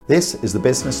This is the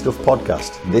Business Stuff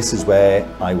Podcast. This is where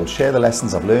I will share the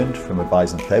lessons I've learned from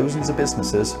advising thousands of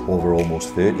businesses over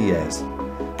almost 30 years.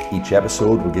 Each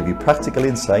episode will give you practical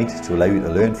insight to allow you to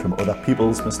learn from other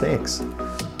people's mistakes.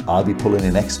 I'll be pulling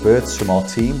in experts from our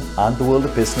team and the world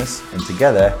of business, and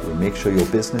together we'll make sure your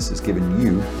business is giving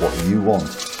you what you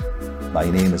want. My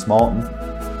name is Martin,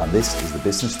 and this is the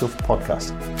Business Stuff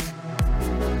Podcast.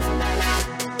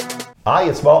 Hi,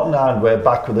 it's Martin, and we're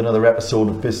back with another episode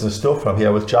of Business Stuff. I'm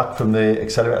here with Jack from the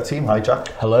Accelerator team. Hi, Jack.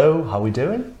 Hello, how are we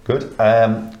doing? Good.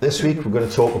 This week we're going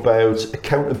to talk about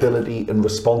accountability and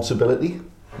responsibility.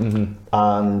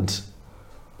 And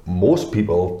most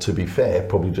people, to be fair,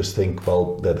 probably just think,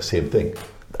 well, they're the same thing.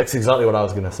 That's exactly what I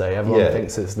was going to say. Everyone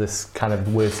thinks it's this kind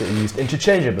of words that are used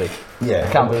interchangeably. Yeah.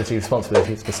 Accountability,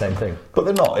 responsibility, it's the same thing. But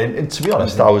they're not. And to be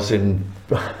honest, I was an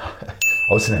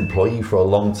employee for a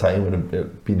long time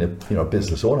and been a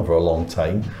business owner for a long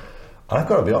time. And I've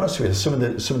got to be honest with you, some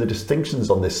of the distinctions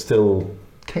on this still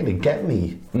kind of get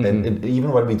me. And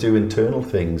even when we do internal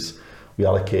things, we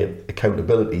allocate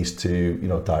accountabilities to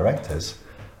directors.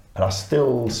 And I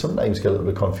still sometimes get a little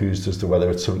bit confused as to whether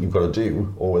it's something you've got to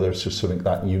do or whether it's just something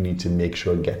that you need to make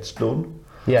sure gets done.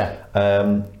 Yeah.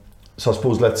 So I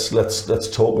suppose let's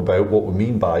talk about what we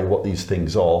mean by what these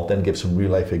things are, then give some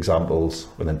real life examples,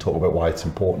 and then talk about why it's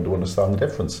important to understand the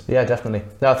difference. Yeah, definitely.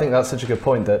 No, I think that's such a good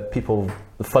point that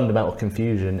the fundamental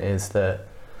confusion is that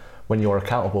when you're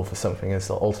accountable for something is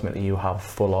that ultimately you have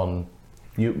full on,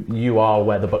 you are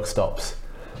where the buck stops.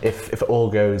 If it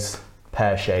all goes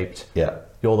pear-shaped,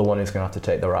 you're the one who's going to have to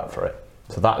take the rap for it.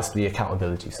 So that's the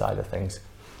accountability side of things.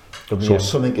 So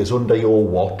something is under your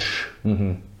watch,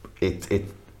 and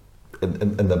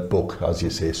the buck, as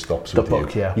you say, stops with you.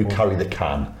 Yeah. You carry the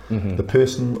can. The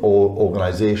person or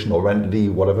organisation or entity,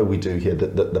 whatever we do here,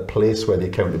 the place where the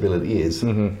accountability is,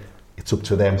 it's up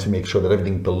to them to make sure that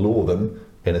everything below them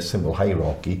in a simple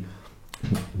hierarchy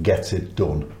gets it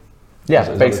done.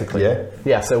 Yeah, basically.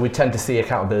 Yeah, so we tend to see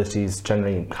accountabilities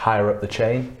generally higher up the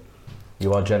chain.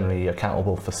 You are generally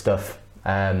accountable for stuff,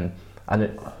 and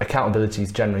accountability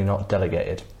is generally not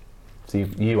delegated. So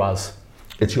you as...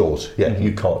 It's yours,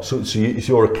 you can't. So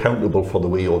you're accountable for the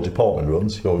way your department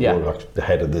runs. You're the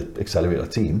head of the Accelerator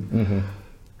team.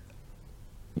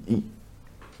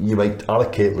 You might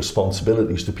allocate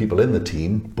responsibilities to people in the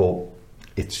team, but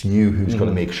it's you who's going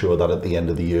to make sure that at the end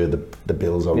of the year the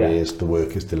bills are raised, the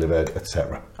work is delivered,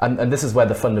 etc. And this is where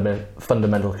the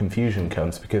fundamental confusion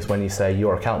comes, because when you say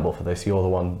you're accountable for this, you're the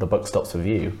one, the buck stops with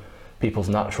you, people's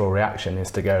natural reaction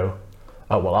is to go,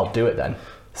 oh, well, I'll do it then.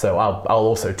 So I'll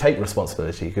also take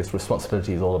responsibility, because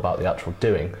responsibility is all about the actual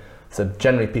doing. So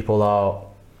generally people are,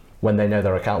 when they know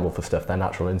they're accountable for stuff, their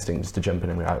natural instinct is to jump in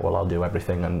and be like, well, I'll do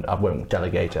everything and I won't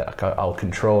delegate it. I'll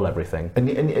control everything. And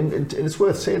it's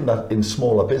worth saying that in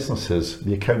smaller businesses,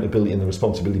 the accountability and the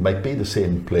responsibility might be the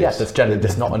same place. Yes, there's generally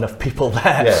just not enough people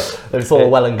there. It's all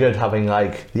well and good having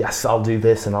like, yes, I'll do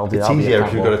this and I'll do that. It's easier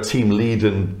if you've got a team lead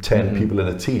and 10 people in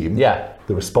a team.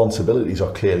 The responsibilities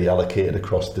are clearly allocated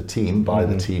across the team by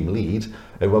the team lead.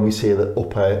 And when we say that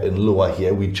upper and lower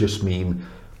here, we just mean,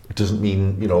 it doesn't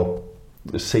mean,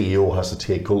 the CEO has to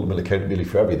take ultimate accountability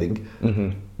for everything.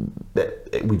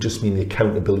 We just mean the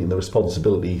accountability and the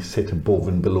responsibility sit above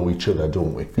and below each other,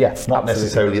 don't we? Yes, not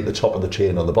necessarily at the top of the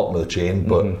chain or the bottom of the chain,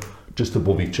 but just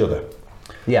above each other.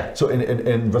 Yeah. So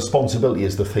in responsibility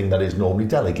is the thing that is normally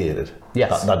delegated.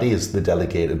 Yes. That is the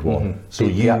delegated one.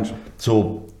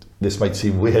 So this might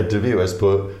seem weird to viewers,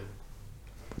 but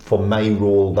for my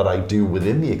role that I do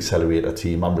within the Accelerator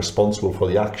team, I'm responsible for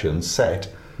the actions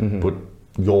set, but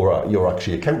you're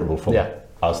actually accountable for that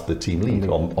as the team lead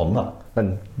on that.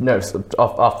 And no, so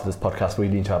after this podcast, we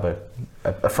need to have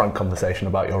a frank conversation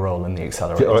about your role in the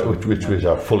Accelerator. Which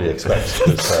I fully expect.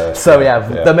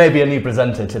 There may be a new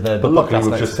presenter to the but luckily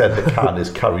podcast. We've just said the can is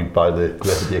carried by the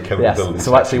accountability.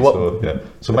 So actually,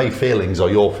 so my failings are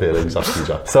your failings, actually,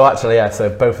 Jack. So actually, so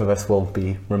both of us will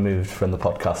be removed from the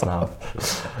podcast now.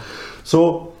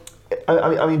 So,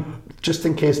 I mean, just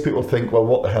in case people think, well,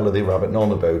 what the hell are they rabbiting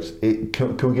on about?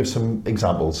 Can we give some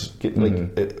examples?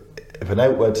 If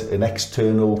an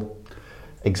external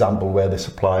example where this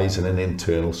applies and an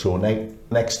internal. So an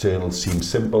external seems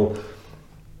simple.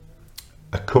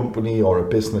 A company or a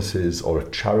business or a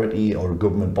charity or a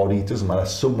government body, it doesn't matter.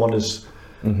 Someone is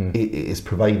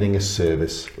providing a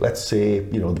service. Let's say,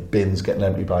 the bin's getting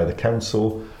emptied by the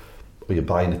council, or you're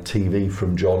buying a TV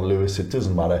from John Lewis, it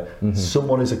doesn't matter.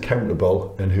 Someone is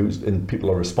accountable and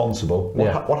people are responsible.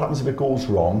 What happens if it goes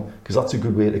wrong? Because that's a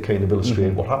good way to kind of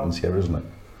illustrate what happens here, isn't it?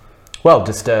 Well,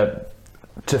 just to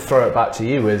throw it back to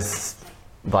you is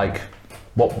like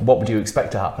what would you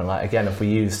expect to happen? Like, again, if we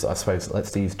use, I suppose,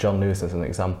 let's use John Lewis as an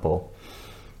example.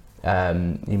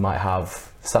 You might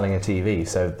have selling a TV.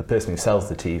 So the person who sells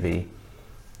the TV,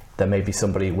 there may be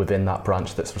somebody within that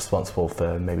branch that's responsible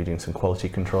for maybe doing some quality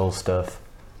control stuff,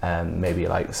 maybe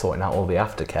like sorting out all the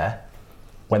aftercare.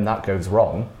 When that goes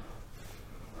wrong,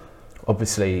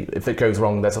 obviously, if it goes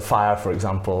wrong, there's a fire, for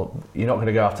example, you're not going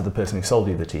to go after the person who sold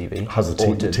you the TV. Has the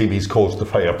TV's caused the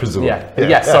fire, presumably?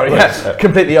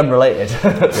 Completely unrelated.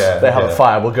 They have a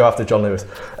fire, we'll go after John Lewis.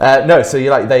 No, so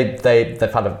you're like, they've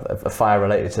had a fire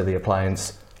related to the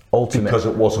appliance. Ultimately, because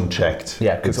it wasn't checked.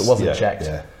 Yeah, because it wasn't checked.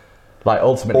 Yeah. Like,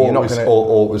 ultimately, you're not going to...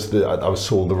 Or it was I was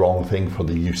sold the wrong thing for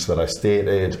the use that I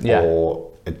stated,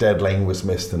 or a deadline was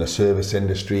missed in a service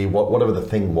industry, whatever the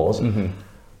thing was,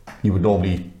 you would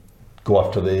normally go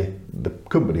after the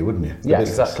company, wouldn't you? Yeah,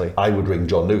 exactly. I would ring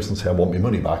John Lewis and say, I want my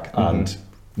money back, and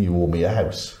you owe me a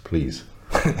house, please.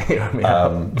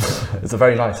 It's a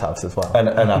very nice house as well. And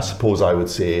I suppose I would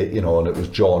say, and it was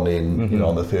John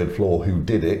on the third floor who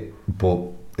did it, but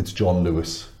it's John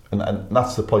Lewis. And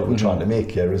that's the point we're trying to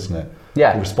make here, isn't it?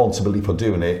 Yeah. The responsibility for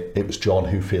doing it was John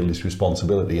who failed his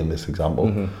responsibility in this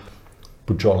example.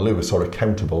 But John Lewis are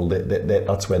accountable.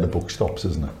 That's where the book stops,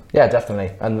 isn't it? Yeah,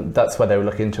 definitely. And that's where they would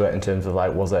look into it in terms of,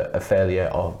 like, was it a failure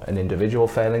of an individual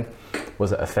failing?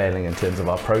 Was it a failing in terms of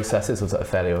our processes? Was it a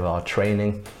failure of our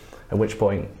training? At which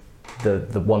point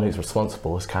the one who's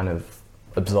responsible is kind of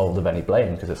absolved of any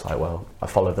blame, because it's like, well, I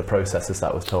followed the processes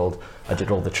that was told, I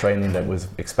did all the training that was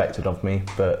expected of me,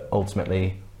 but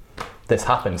ultimately this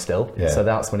happened still. Yeah. So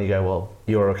that's when you go, well,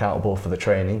 you're accountable for the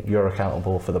training, you're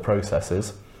accountable for the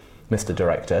processes, Mr.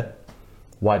 Director,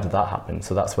 why did that happen?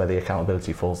 So that's where the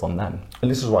accountability falls on them.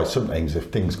 And this is why sometimes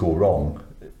if things go wrong,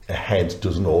 a head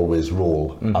doesn't always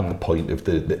roll at the point of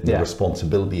the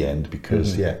responsibility end,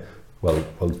 because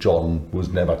well, John was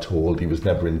never told, he was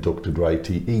never inducted right,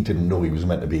 he didn't know he was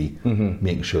meant to be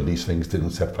making sure these things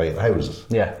didn't set fire to houses.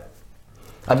 Yeah.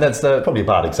 And that's probably a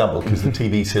bad example, because the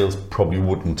TV sales probably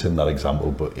wouldn't in that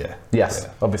example, but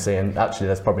obviously, and actually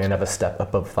there's probably another step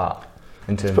above that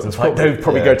in terms of, like, they would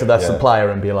probably go to their supplier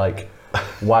and be like,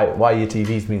 why are your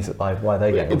TVs being supplied, why are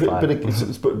they getting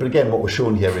fired? But again, what we're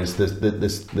showing here is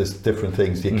there's different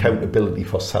things. The accountability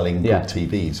for selling good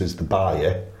TVs is the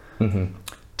buyer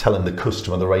telling the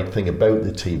customer the right thing about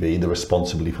the TV. The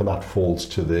responsibility for that falls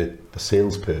to the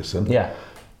salesperson. Yeah.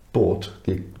 But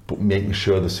making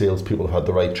sure the salespeople have had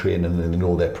the right training and they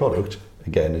know their product,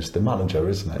 again, is the manager,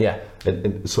 isn't it? Yeah.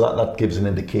 And so that gives an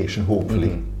indication,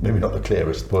 hopefully, maybe not the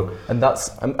clearest, but... And I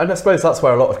suppose that's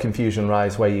where a lot of confusion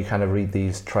lies, where you kind of read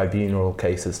these tribunal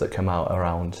cases that come out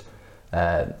around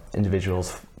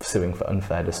individuals suing for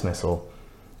unfair dismissal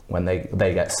when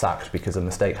they get sacked because a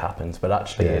mistake happens, but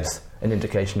actually it's an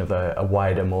indication of a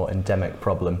wider, more endemic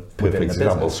problem within the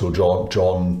business. So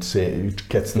John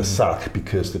gets the sack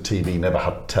because the TV never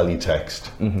had teletext.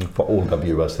 For older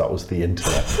viewers, that was the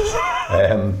internet.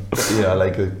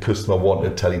 Like the customer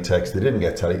wanted teletext, they didn't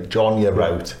get teletext. John, you're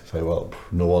out. So, well,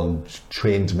 no one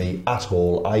trained me at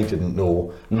all. I didn't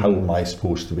know. How am I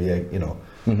supposed to be?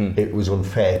 It was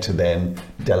unfair to then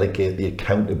delegate the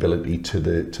accountability to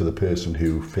the person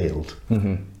who failed.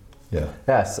 Yeah.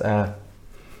 Yes.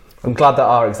 I'm glad that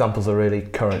our examples are really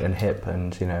current and hip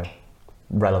and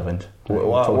relevant.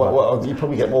 Well, you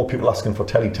probably get more people asking for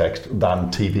teletext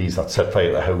than TVs that set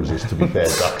fire to houses, to be fair,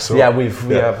 Zach. So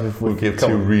we'll give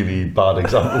two really bad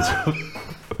examples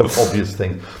of obvious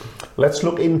things. Let's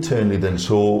look internally then.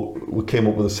 So we came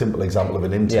up with a simple example of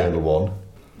an internal one.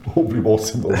 Hopefully more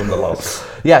simple than the last.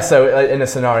 So in a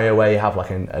scenario where you have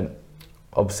like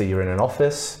obviously you're in an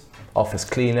office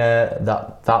cleaner,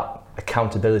 that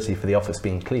accountability for the office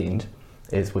being cleaned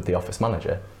is with the office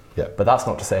manager. Yeah. But that's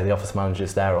not to say the office manager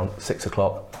is there on 6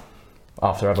 o'clock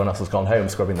after everyone else has gone home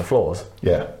scrubbing the floors.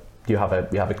 Yeah. You have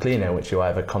a cleaner which you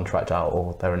either contract out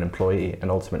or they're an employee, and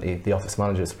ultimately the office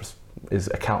manager is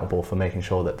accountable for making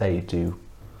sure that they do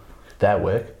their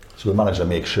work. So the manager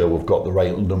makes sure we've got the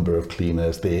right number of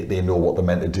cleaners, they know what they're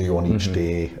meant to do on each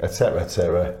day, etc.,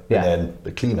 etc. And then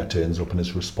the cleaner turns up and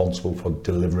is responsible for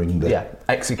delivering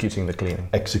executing the cleaning.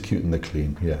 Executing the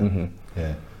clean,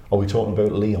 yeah. Are we talking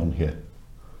about Leon here?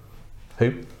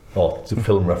 Who? Oh, it's a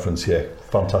film reference here.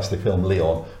 Fantastic film,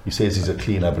 Leon. He says he's a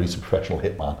cleaner, but he's a professional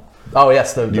hitman. Oh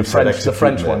yes, the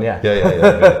French one, yeah.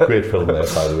 Great film there,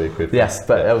 by the way. Great film. Yes,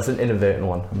 but it was an inadvertent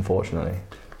one, unfortunately.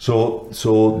 So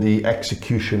the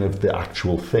execution of the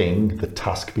actual thing, the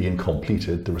task being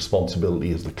completed, the responsibility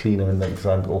is the cleaner in the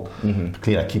example. The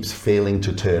cleaner keeps failing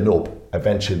to turn up.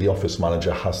 Eventually the office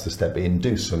manager has to step in,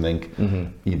 do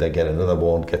something, either get another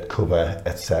one, get cover,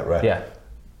 etc. Yeah.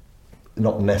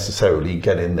 not necessarily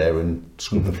get in there and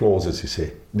scrub the floors, as you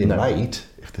say. They might,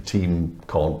 if the team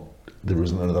can't, there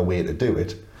isn't another way to do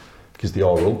it, because they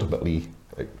are ultimately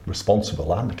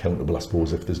responsible and accountable, I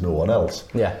suppose, if there's no one else.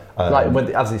 Yeah,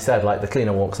 as he said, like the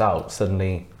cleaner walks out,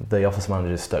 suddenly the office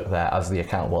manager is stuck there as the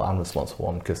accountable and responsible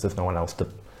one, because there's no one else to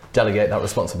delegate that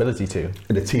responsibility to.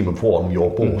 In a team of one, you're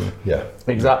both. Yeah,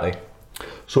 exactly.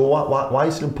 So why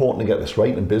is it important to get this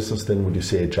right in business then, would you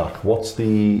say, Jack? What's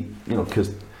the,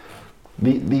 because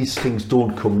these things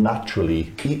don't come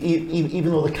naturally,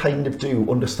 even though they kind of do.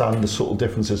 Understand the subtle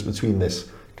differences between this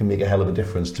can make a hell of a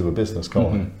difference to a business,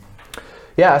 can't it?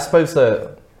 Yeah, I suppose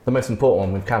the most important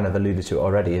one, we've kind of alluded to it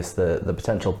already, is the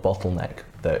potential bottleneck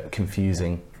that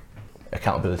confusing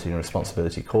accountability and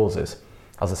responsibility causes.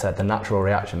 As I said, the natural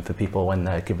reaction for people when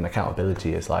they're given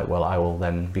accountability is like, well, I will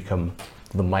then become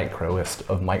the microest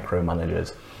of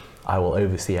micromanagers. I will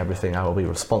oversee everything. I will be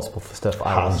responsible for stuff.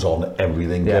 Hands on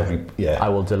everything. I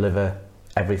will deliver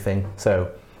everything.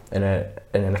 So in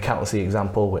an accountancy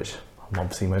example, which I'm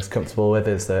obviously most comfortable with,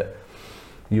 is that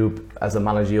you, as a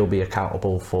manager, you'll be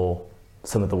accountable for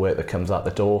some of the work that comes out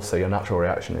the door. So your natural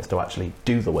reaction is to actually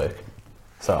do the work.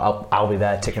 So I'll be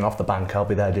there ticking off the bank. I'll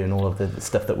be there doing all of the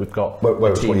stuff that we've got.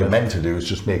 Whereas what you're meant to do is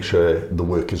just make sure the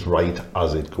work is right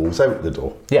as it goes out the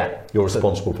door. Yeah. You're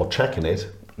responsible for checking it.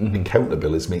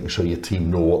 Accountable is making sure your team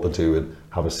know what they're doing,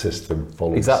 have a system,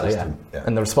 follow the system. Yeah.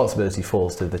 And the responsibility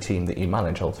falls to the team that you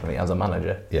manage ultimately as a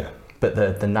manager. Yeah. But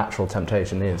the natural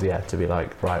temptation is, to be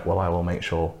like, right, well, I will make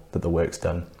sure that the work's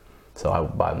done.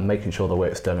 So by making sure the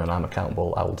work's done and I'm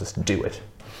accountable, I will just do it.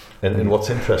 And what's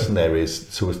interesting there is,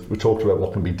 so we talked about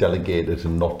what can be delegated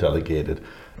and not delegated.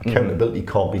 Accountability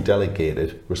can't be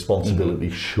delegated.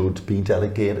 Responsibility should be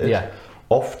delegated. Yeah.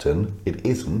 Often it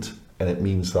isn't, and it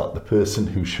means that the person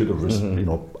who should have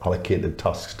allocated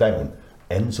tasks down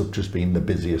ends up just being the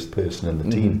busiest person in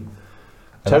the team.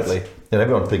 And totally. And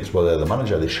everyone thinks, well, they're the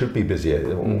manager, they should be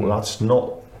busier. Well, that's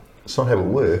not how it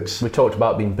works. We talked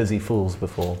about being busy fools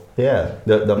before. Yeah,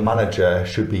 the manager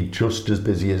should be just as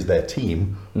busy as their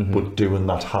team, but doing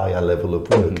that higher level of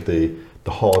work, the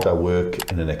harder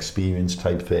work in an experience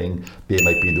type thing. They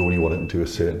might be the only one that can do a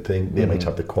certain thing. They might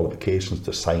have the qualifications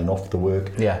to sign off the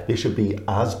work. Yeah. They should be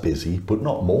as busy, but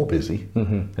not more busy.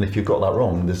 And if you've got that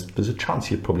wrong, there's a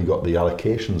chance you've probably got the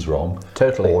allocations wrong.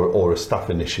 Totally. Or a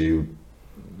staffing issue,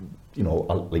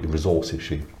 like a resource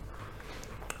issue.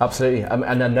 Absolutely.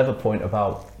 And another point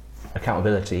about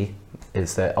accountability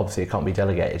is that obviously it can't be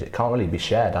delegated. It can't really be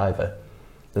shared either.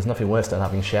 There's nothing worse than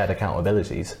having shared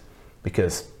accountabilities,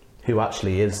 because who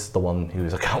actually is the one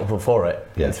who's accountable for it?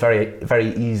 Yeah. It's very,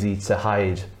 very easy to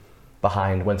hide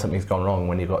behind when something's gone wrong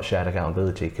when you've got shared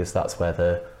accountability, because that's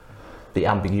where the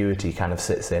ambiguity kind of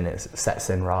sets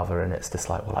in rather, and it's just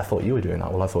like, well, I thought you were doing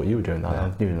that. Well, I thought you were doing that.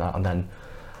 I'm doing that. And then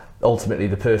ultimately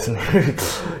the person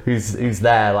who's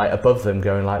there like above them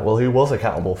going like, well, who was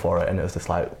accountable for it? And it was just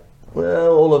like,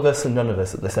 well, all of us and none of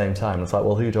us at the same time. It's like,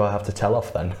 well, who do I have to tell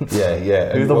off then?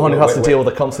 Yeah. Who's the one who has to deal with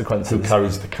the consequences? Who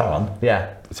carries the can?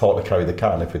 Yeah. It's hard to carry the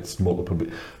can if it's multiple.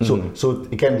 So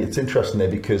again, it's interesting there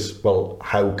because, well,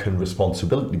 how can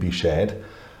responsibility be shared?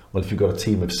 Well, if you've got a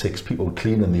team of 6 people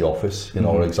cleaning the office, in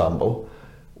our example,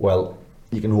 well,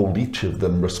 you can hold each of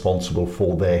them responsible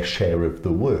for their share of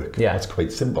the work. Yeah. That's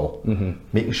quite simple.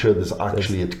 Making sure there's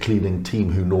actually a cleaning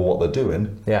team who know what they're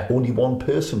doing. Yeah. Only one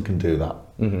person can do that.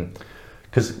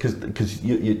 Because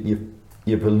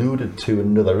you've alluded to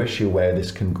another issue where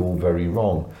this can go very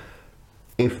wrong.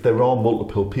 If there are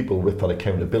multiple people with that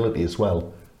accountability as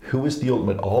well, who is the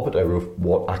ultimate arbiter of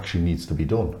what actually needs to be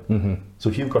done? So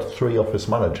if you've got 3 office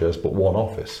managers but 1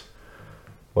 office,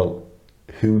 well,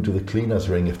 who do the cleaners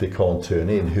ring if they can't turn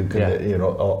in? Who can they,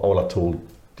 all I told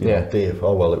Dave,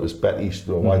 oh well, it was Betty,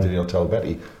 so why did he not tell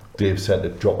Betty? Dave said to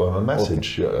drop him a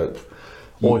message.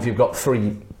 Or if you've got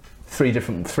three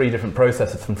different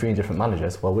processes from 3 different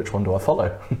managers, well, which one do I follow?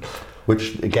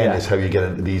 Which again is how you get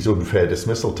into these unfair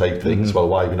dismissal type things. Well,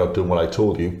 why have you not done what I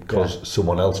told you? Because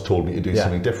someone else told me to do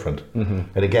something different.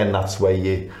 And again, that's where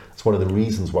it's one of the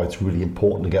reasons why it's really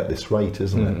important to get this right,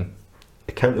 isn't it?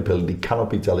 Accountability cannot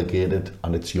be delegated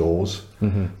and it's yours.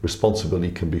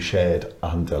 Responsibility can be shared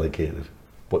and delegated.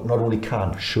 But not only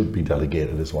can, should be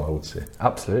delegated is what I would say.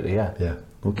 Absolutely, yeah. Yeah,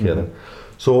 okay then.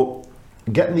 So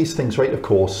getting these things right, of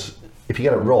course, if you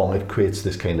get it wrong, it creates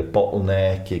this kind of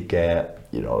bottleneck. You get,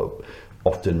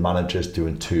 often managers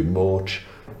doing too much.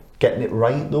 Getting it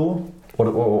right though,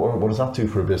 what does that do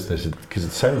for a business? Because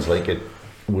it sounds like it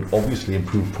would obviously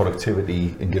improve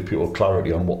productivity and give people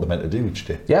clarity on what they're meant to do each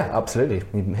day. Yeah, absolutely.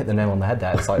 You hit the nail on the head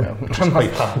there. It's like it's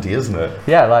quite handy, isn't it?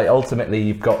 Yeah, like ultimately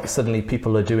you've got suddenly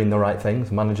people are doing the right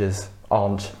things. Managers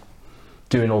aren't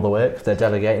doing all the work, they're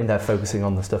delegating, they're focusing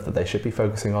on the stuff that they should be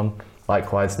focusing on.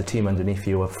 Likewise, the team underneath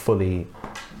you are fully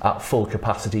at full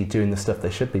capacity doing the stuff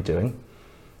they should be doing.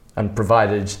 And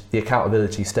provided the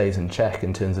accountability stays in check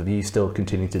in terms of you still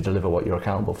continue to deliver what you're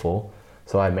accountable for.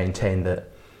 So I maintain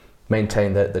that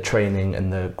the training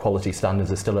and the quality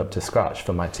standards are still up to scratch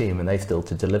for my team, and they still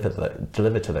to deliver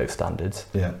to those standards.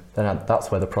 Yeah. Then that's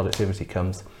where the productivity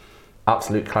comes.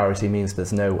 Absolute clarity means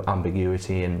there's no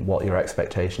ambiguity in what your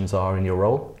expectations are in your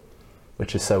role,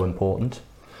 which is so important.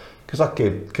 Because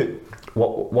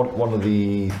one of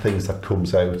the things that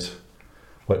comes out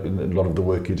in a lot of the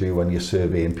work you do when you're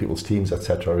surveying people's teams,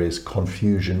 etc., is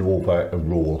confusion over a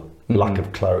role, lack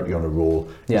of clarity on a role.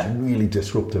 Yeah. It's really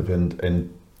disruptive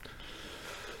and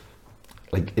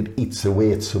like it eats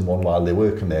away at someone while they're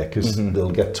working there, because they'll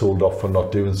get told off for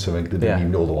not doing something they didn't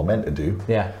even know they were meant to do.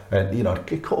 Yeah. And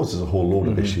it causes a whole load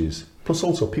of issues. Plus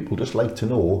also people just like to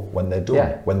know when they're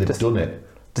done, when they've done it.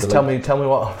 Just tell me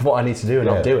what I need to do and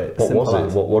I'll do it. What was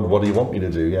it? What do you want me to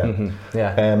do? Yeah.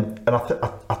 Yeah. And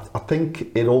I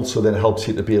think it also then helps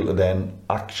you to be able to then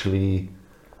actually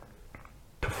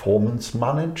performance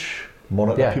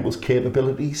monitor people's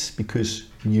capabilities, because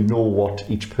you know what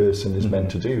each person is meant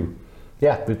to do.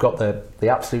 Yeah, we've got the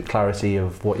absolute clarity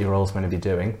of what your role's going to be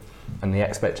doing and the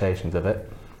expectations of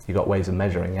it. You've got ways of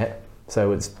measuring it.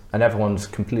 So and everyone's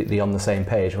completely on the same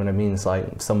page. When it means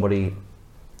like somebody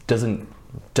doesn't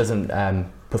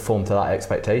perform to that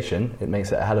expectation, it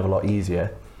makes it a hell of a lot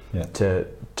easier to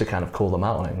kind of call them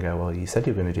out on it and go, well, you said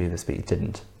you were going to do this, but you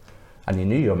didn't. And you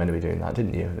knew you were meant to be doing that,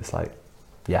 didn't you? It's like,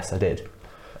 yes, I did.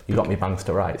 You got me bangs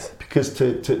to rights. Because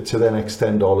to then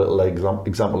extend our little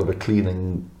example of a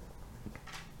cleaning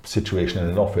situation in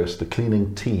an office, the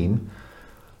cleaning team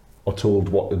are told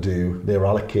what to do. They're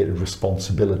allocated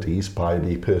responsibilities by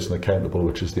the person accountable,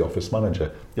 which is the office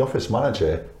manager. The office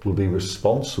manager will be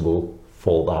responsible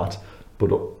for that,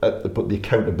 but the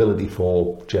accountability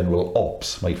for general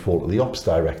ops might fall to the ops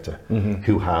director,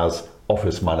 who has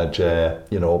office manager,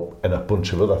 and a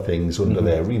bunch of other things under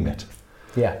their remit.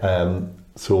 Yeah.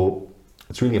 So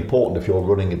it's really important, if you're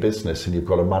running a business and you've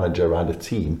got a manager and a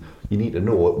team, you need to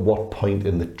know at what point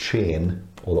in the chain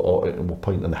or at what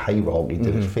point in the hierarchy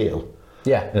did it fail.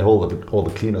 Yeah. And all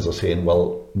the cleaners are saying,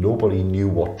 well, nobody knew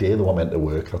what day they were meant to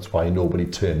work, that's why nobody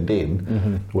turned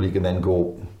in. Well, you can then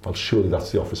go, well, surely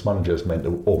that's the office manager's meant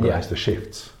to organise the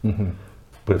shifts.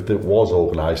 But if it was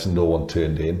organised and no one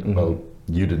turned in, well,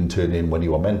 you didn't turn in when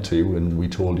you were meant to, and we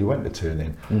told you when to turn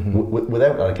in.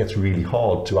 Without that, it gets really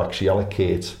hard to actually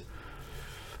allocate,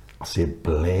 I say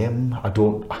blame. I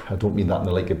don't mean that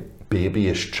in a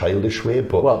babyish, childish way,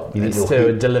 but you need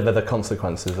to deliver the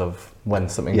consequences of when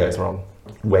something goes wrong.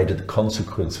 Where did the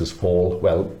consequences fall?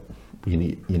 Well, you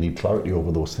need clarity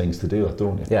over those things to do that,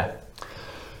 don't you? Yeah.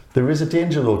 There is a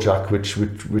danger though, Jack, which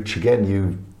again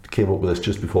you came up with this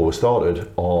just before we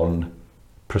started, on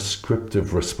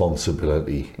prescriptive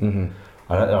responsibility. And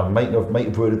I might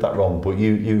have worded that wrong, but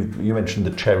you mentioned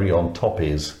the cherry on top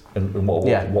is, and what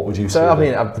would you say? So I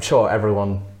mean, I'm sure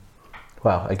everyone.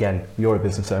 Well, again, you're a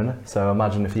business owner, so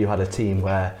imagine if you had a team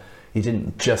where you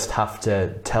didn't just have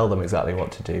to tell them exactly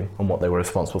what to do and what they were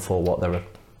responsible for,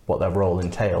 what their role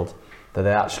entailed, that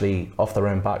they actually, off their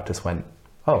own back, just went,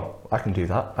 oh, I can do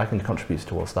that, I can contribute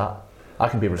towards that, I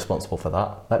can be responsible for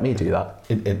that, let me do that.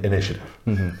 Initiative.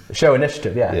 Show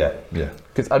initiative, yeah. Yeah.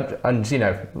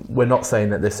 And we're not saying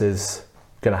that this is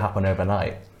going to happen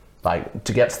overnight. Like,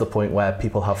 to get to the point where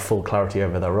people have full clarity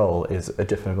over their role is a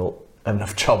difficult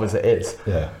enough job as it is.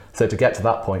 Yeah. So to get to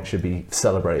that point should be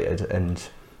celebrated, and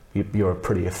you're a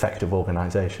pretty effective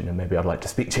organisation, and maybe I'd like to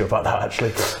speak to you about that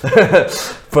actually.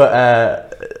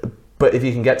 But if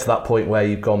you can get to that point where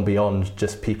you've gone beyond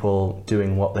just people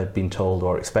doing what they've been told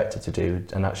or expected to do,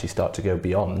 and actually start to go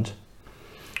beyond,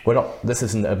 this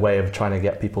isn't a way of trying to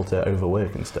get people to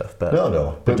overwork and stuff, but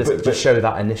but just show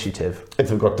that initiative. If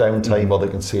they've got downtime, or they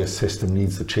can see a system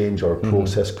needs to change, or a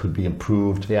process could be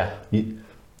improved. Yeah.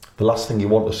 The last thing you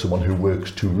want is someone who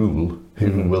works to rule,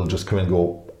 who will just come and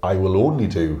go, I will only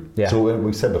do. Yeah. So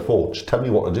we said before, just tell me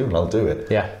what to do and I'll do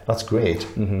it. Yeah. That's great.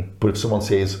 But if someone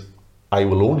says, I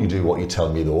will only do what you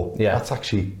tell me though, that's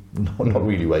actually not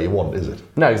really where you want, is it?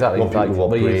 No, exactly. You want people who are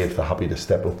brave, they're happy to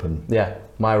step up and... Yeah,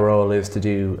 my role is to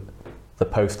do the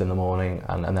post in the morning,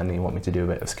 and then you want me to do a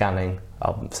bit of scanning,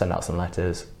 I'll send out some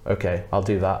letters. Okay, I'll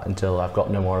do that until I've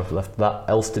got no more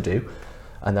else to do.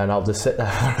 And then I'll just sit there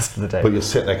for the rest of the day. But you'll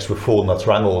sit next to a phone that's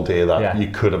rang all day that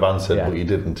you could have answered, but you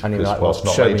didn't. And because, it's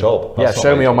not my job.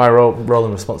 Show me on my role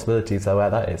and responsibilities where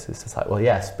that is. It's just like, well,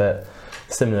 yes, but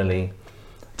similarly,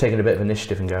 taking a bit of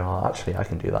initiative and going, oh, actually, I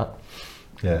can do that.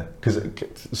 Yeah, because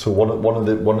so one of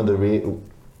the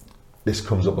this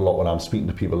comes up a lot when I'm speaking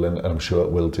to people, and I'm sure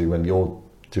it will do when you're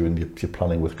doing your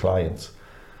planning with clients.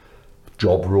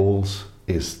 Job roles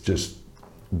is just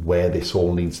where this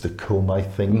all needs to come, I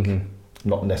think.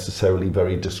 Not necessarily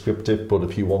very descriptive, but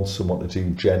if you want someone to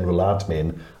do general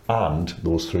admin and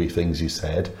those three things you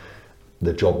said,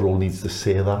 the job role needs to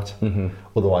say that.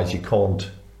 Otherwise, you can't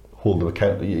hold them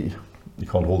accountable. You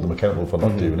can't hold them accountable for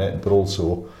not doing it. But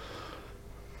also,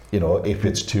 you know, if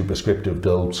it's too prescriptive,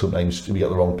 they'll sometimes, if you get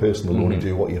the wrong person, they'll only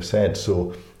do what you've said.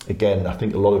 So again, I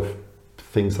think a lot of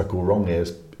things that go wrong here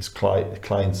is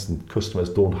clients and customers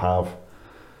don't have,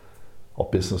 or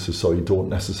businesses, sorry, don't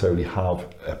necessarily have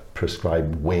a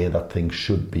prescribed way that things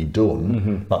should be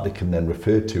done that they can then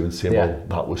refer to and say, well,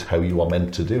 that was how you are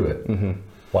meant to do it.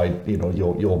 Why, you know,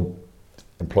 your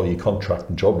employee contract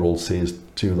and job role says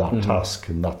do that task,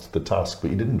 and that's the task,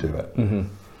 but you didn't do it.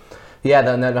 Yeah,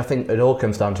 then I think it all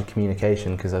comes down to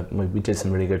communication, because we did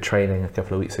some really good training a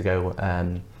couple of weeks ago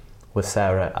with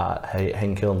Sarah at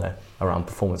Hayne Kilner around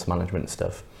performance management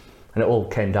stuff, and it all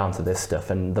came down to this stuff.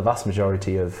 And the vast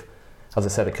majority of, as I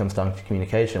said, it comes down to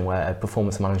communication. Where a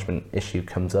performance management issue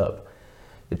comes up,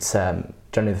 it's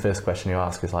generally the first question you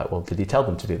ask is like, well, did you tell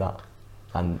them to do that?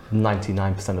 And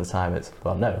 99% of the time it's,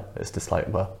 well, no. It's just like,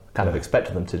 well, kind of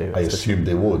expected them to do it. I assumed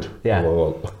they would. Yeah.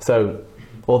 Well. So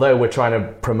although we're trying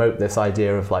to promote this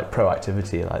idea of like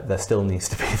proactivity, like there still needs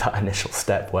to be that initial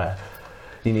step where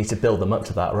you need to build them up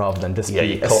to that, rather than just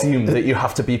assume that you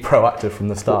have to be proactive from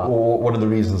the start. One of the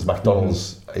reasons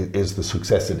McDonald's is the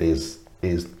success it is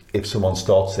if someone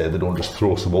starts there, they don't just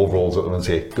throw some overalls at them and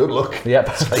say, good luck.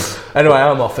 Yep. Like, anyway,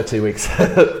 I'm off for 2 weeks.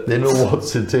 They know what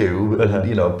to do, and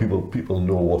you know, people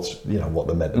know what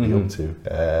they're meant to be up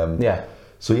to.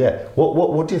 So yeah,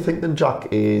 what do you think then, Jack,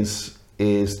 is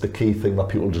the key thing that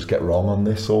people just get wrong on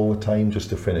this all the time? Just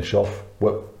to finish off,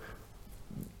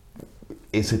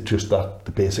 is it just that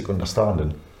the basic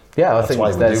understanding? Yeah, That's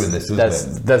why we're doing this, isn't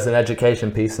it? There's an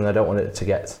education piece, and I don't want it to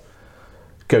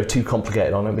go too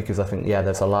complicated on it, because I think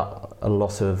there's a lot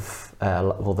of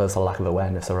there's a lack of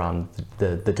awareness around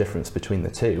the difference between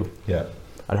the two. Yeah,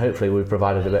 and hopefully we've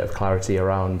provided a bit of clarity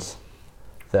around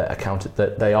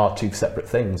that they are two separate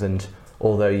things. And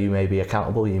although you may be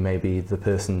accountable, you may be the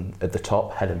person at the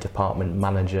top, head of department,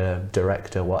 manager,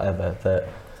 director, whatever, that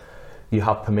you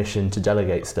have permission to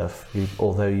delegate stuff.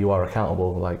 Although you are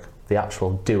accountable, like the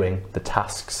actual doing, the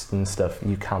tasks and stuff,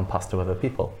 you can pass to other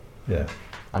people. Yeah.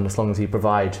 And as long as you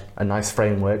provide a nice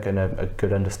framework and a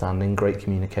good understanding, great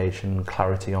communication,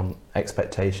 clarity on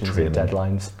expectations and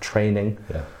deadlines, training,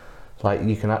 like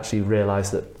you can actually realise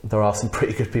that there are some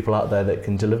pretty good people out there that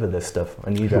can deliver this stuff,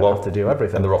 and you don't have to do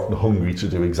everything. And they're often hungry to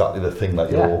do exactly the thing that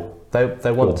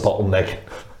they want bottleneck.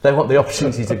 They want the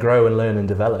opportunity to grow and learn and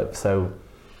develop. So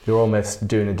you're almost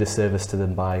doing a disservice to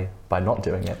them by not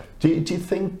doing it. Do you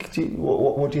think?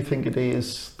 What do you think it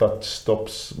is that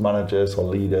stops managers or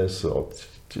leaders or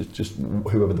just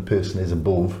whoever the person is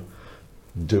above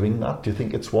doing that? Do you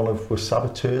think it's one of the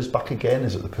saboteurs back again?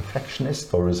 Is it the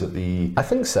perfectionist, or is it the? I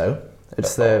think so.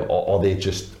 It's are they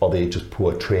just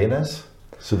poor trainers?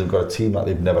 So they've got a team that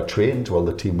they've never trained. Well,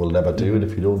 the team will never do it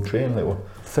if you don't train it.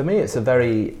 For me, it's a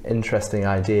very interesting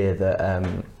idea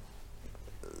that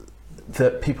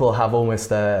that people have almost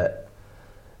their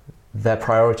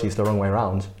priorities the wrong way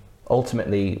around.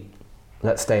 Ultimately,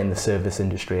 let's stay in the service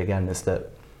industry again. Is that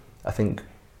I think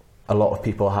a lot of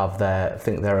people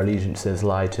think their allegiances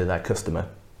lie to their customer.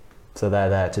 So they're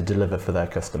there to deliver for their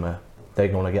customer. They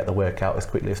want to get the work out as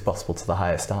quickly as possible to the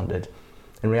highest standard.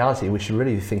 In reality, we should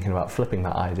really be thinking about flipping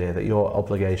that idea that your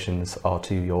obligations are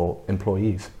to your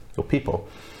employees, your people.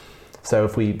 So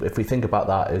if we think about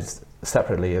that as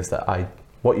separately, is that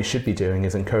what you should be doing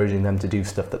is encouraging them to do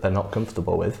stuff that they're not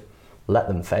comfortable with, let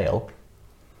them fail,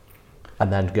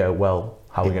 and then go, well,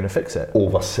 how are we going to fix it?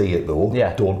 Oversee it though.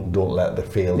 Yeah. Don't let the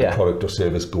failed product or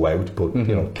service go out,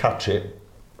 but catch it.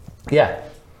 Yeah.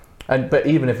 But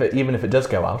even if it does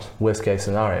go out, worst case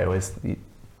scenario is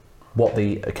what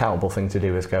the accountable thing to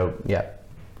do is go,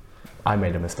 I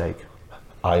made a mistake.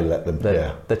 I let them.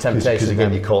 The temptation. Because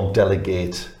again, you can't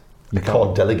delegate. You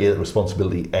can't delegate the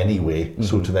responsibility anyway.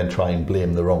 So to then try and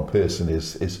blame the wrong person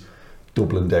is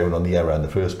doubling down on the error in the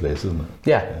first place, isn't it?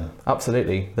 Yeah.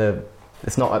 Absolutely.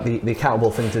 It's not the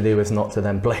accountable thing to do is not to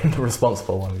then blame the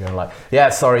responsible one. Going like,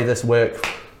 sorry, this work,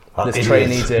 this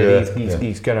trainee did.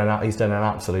 He's done an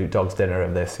absolute dog's dinner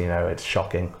of this. It's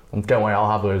shocking. And don't worry,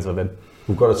 I'll have words with him.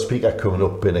 We've got a speaker coming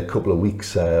up in a couple of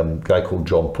weeks. A guy called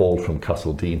John Paul from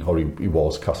Castle Dean, or he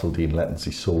was Castle Dean Lettons.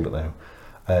 He's sold it now,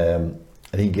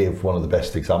 and he gave one of the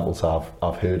best examples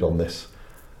I've heard on this,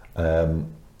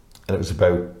 and it was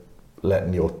about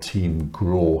letting your team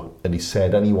grow. And he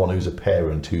said anyone who's a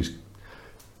parent who's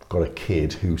got a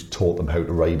kid who's taught them how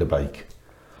to ride a bike.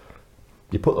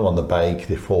 You put them on the bike,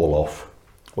 they fall off.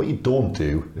 What you don't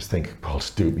do is think, well, I'll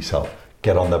just do it myself.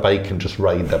 Get on the bike and just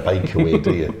ride the bike away,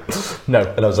 do you? No.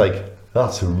 And I was like,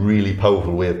 that's a really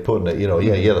powerful way of putting it. You know,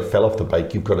 yeah, they fell off the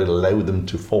bike. You've got to allow them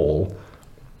to fall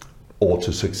or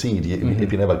to succeed.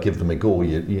 If you never give them a go,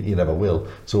 you never will.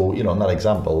 So, you know, in that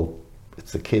example,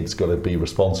 it's the kid's got to be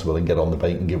responsible and get on the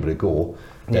bike and give it a go.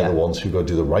 They're the ones who've got to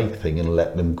do the right thing and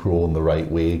let them grow in the right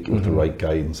way with the right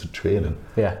guidance and training.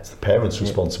 Yeah. It's the parents'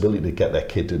 responsibility to get their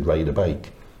kid to ride a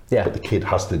bike. Yeah. But the kid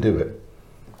has to do it.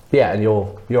 Yeah, and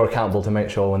you're accountable to make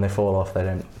sure when they fall off, they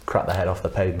don't crack their head off the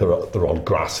pavement. They're on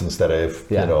grass instead of,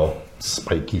 you know,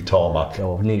 spiky tarmac.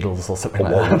 Or needles or something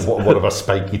like that. What of a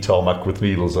spiky tarmac with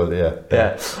needles on it,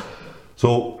 Yeah.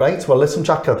 So, right, well, listen,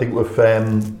 Jack, I think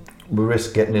we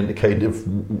risk getting into kind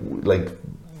of like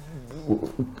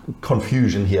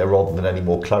confusion here rather than any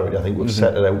more clarity. I think we've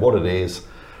set it out what it is.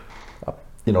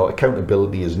 You know,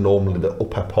 accountability is normally the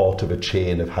upper part of a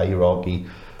chain of hierarchy,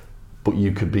 but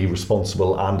you could be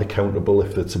responsible and accountable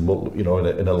if it's in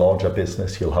a larger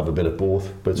business. You'll have a bit of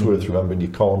both, but it's worth remembering you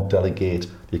can't delegate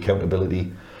the accountability.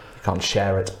 You can't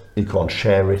share it. You can't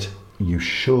share it. You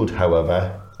should,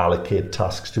 however, allocate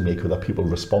tasks to make other people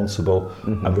responsible,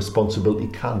 and responsibility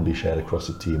can be shared across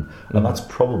a team. And that's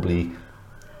probably,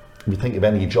 if you think of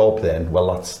any job then,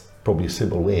 well, that's probably a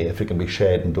simple way. If it can be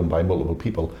shared and done by multiple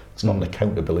people, it's not an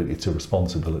accountability, it's a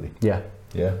responsibility. Yeah.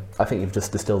 Yeah. I think you've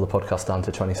just distilled the podcast down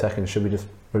to 20 seconds. Should we just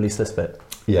release this bit?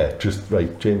 Yeah, just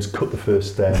right. James, cut the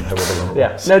first however long it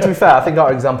Yeah. was. No, to be fair, I think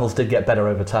our examples did get better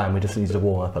over time. We just needed to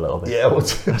warm up a little bit. Yeah,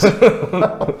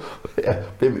 yeah,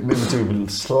 maybe do a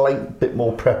slight bit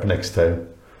more prep next time.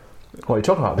 What are you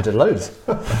talking about? We did loads.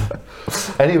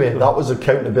 Anyway, that was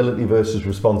accountability versus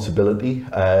responsibility.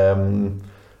 And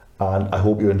I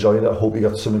hope you enjoyed it. I hope you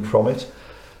got something from it.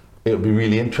 It'll be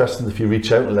really interesting if you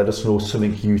reach out and let us know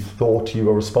something you thought you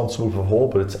were responsible for,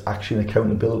 but it's actually an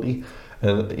accountability.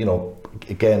 And, you know,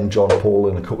 again, John Paul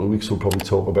in a couple of weeks will probably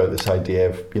talk about this idea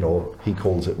of, you know, he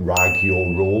calls it rag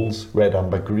your roles, red,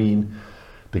 amber, green.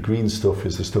 The green stuff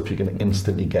is the stuff you can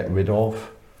instantly get rid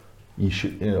of. You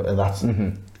should, you know, and that's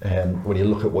when you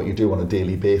look at what you do on a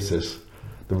daily basis.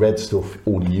 The red stuff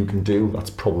only you can do. That's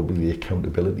probably the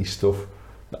accountability stuff.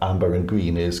 The amber and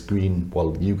green is green.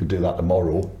 Well, you could do that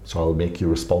tomorrow, so I'll make you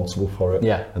responsible for it.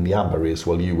 Yeah. And the amber is,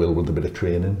 well, you will with a bit of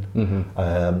training.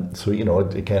 So you know,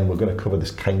 again, we're going to cover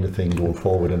this kind of thing going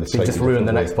forward in a slightly You just ruined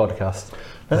the different next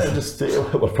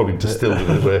podcast. We'll probably distill it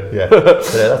in a way. Yeah.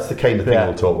 That's the kind of thing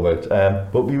we'll talk about.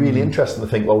 But it'd be really interesting to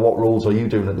think, well, what roles are you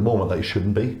doing at the moment that you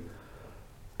shouldn't be?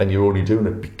 And you're only doing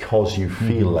it because you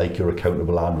feel like you're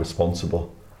accountable and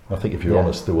responsible. I think if you're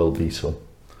honest, there will be some.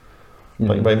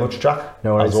 Thank you very much, Jack.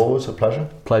 No worries. As always, a pleasure.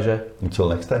 Pleasure. Until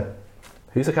next time.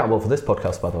 Who's accountable for this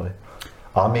podcast, by the way?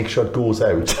 I'll make sure it goes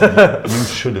out. You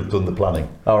should have done the planning.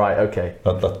 All right, okay.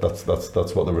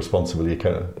 That's what the responsibility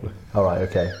account. All right,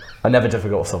 okay. A never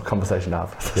difficult conversation to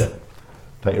have. Yeah.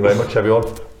 Thank you very much, everyone.